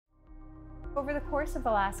Over the course of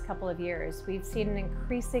the last couple of years, we've seen an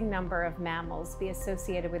increasing number of mammals be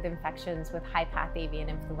associated with infections with high-path avian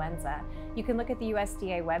influenza. You can look at the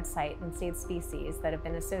USDA website and see the species that have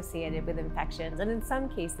been associated with infections, and in some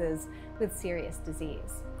cases, with serious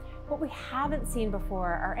disease. What we haven't seen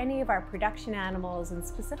before are any of our production animals, and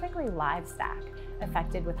specifically livestock,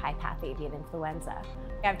 affected with high-path avian influenza.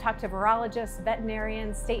 I've talked to virologists,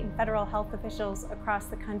 veterinarians, state and federal health officials across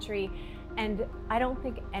the country, and I don't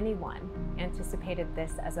think anyone anticipated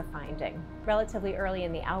this as a finding. Relatively early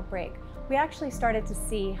in the outbreak, we actually started to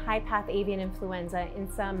see high-path avian influenza in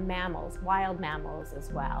some mammals, wild mammals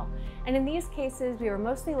as well. And in these cases, we were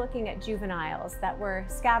mostly looking at juveniles that were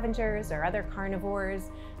scavengers or other carnivores,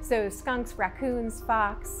 so skunks, raccoons,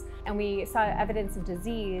 fox, and we saw evidence of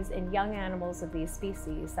disease in young animals of these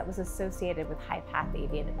species that was associated with high-path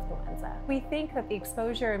avian influenza. We think that the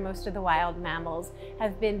exposure in most of the wild mammals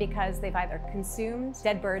have been because they've either consumed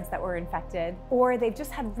dead birds that were infected, or they've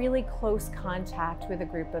just had really close contact with a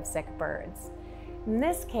group of sick birds. In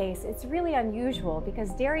this case, it's really unusual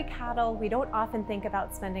because dairy cattle, we don't often think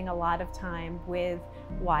about spending a lot of time with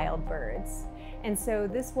wild birds. And so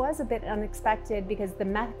this was a bit unexpected because the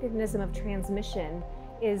mechanism of transmission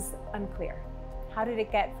is unclear. How did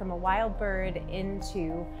it get from a wild bird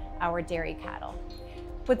into our dairy cattle?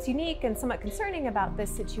 What's unique and somewhat concerning about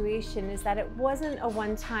this situation is that it wasn't a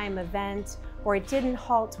one-time event, or it didn't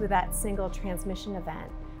halt with that single transmission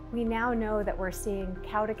event. We now know that we're seeing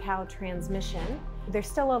cow-to-cow transmission. There's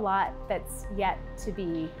still a lot that's yet to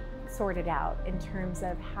be sorted out in terms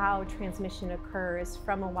of how transmission occurs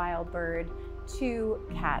from a wild bird to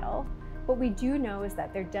cattle. What we do know is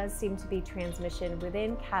that there does seem to be transmission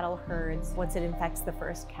within cattle herds once it infects the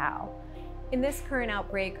first cow. In this current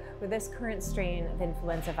outbreak, with this current strain of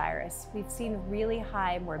influenza virus, we've seen really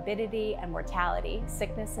high morbidity and mortality,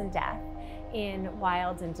 sickness and death, in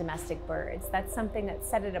wild and domestic birds. That's something that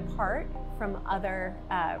set it apart from other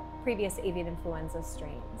previous avian influenza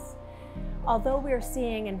strains. Although we're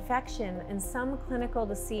seeing infection and some clinical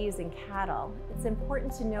disease in cattle, it's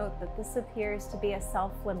important to note that this appears to be a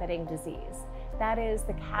self-limiting disease. That is,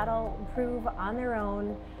 the cattle improve on their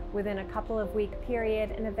own within a couple of week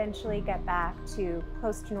period and eventually get back to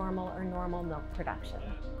close to normal or normal milk production.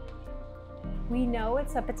 We know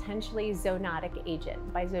it's a potentially zoonotic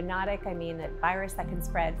agent. By zoonotic, I mean a virus that can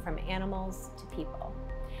spread from animals to people.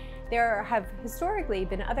 There have historically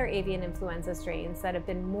been other avian influenza strains that have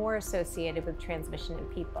been more associated with transmission in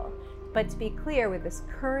people. But to be clear, with this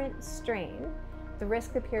current strain, the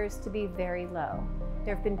risk appears to be very low.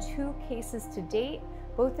 There have been 2 cases to date,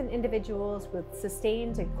 both in individuals with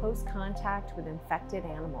sustained and close contact with infected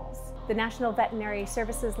animals. The National Veterinary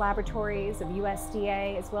Services Laboratories of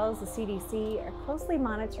USDA, as well as the CDC, are closely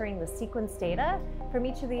monitoring the sequence data from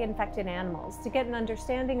each of the infected animals to get an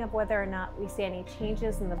understanding of whether or not we see any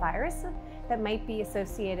changes in the virus that might be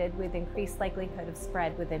associated with increased likelihood of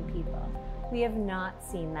spread within people. We have not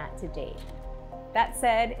seen that to date. That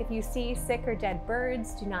said, if you see sick or dead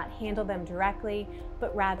birds, do not handle them directly,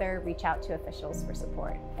 but rather reach out to officials for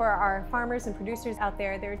support. For our farmers and producers out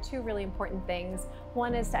there, there are 2 really important things.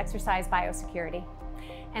 One is to exercise biosecurity,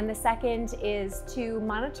 and the second is to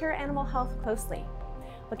monitor animal health closely.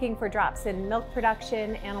 Looking for drops in milk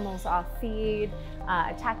production, animals off feed,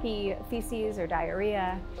 tacky feces or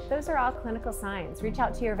diarrhea. Those are all clinical signs. Reach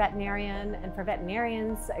out to your veterinarian, and for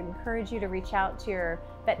veterinarians, I encourage you to reach out to your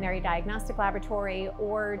veterinary diagnostic laboratory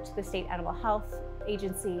or to the state animal health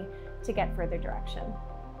agency to get further direction.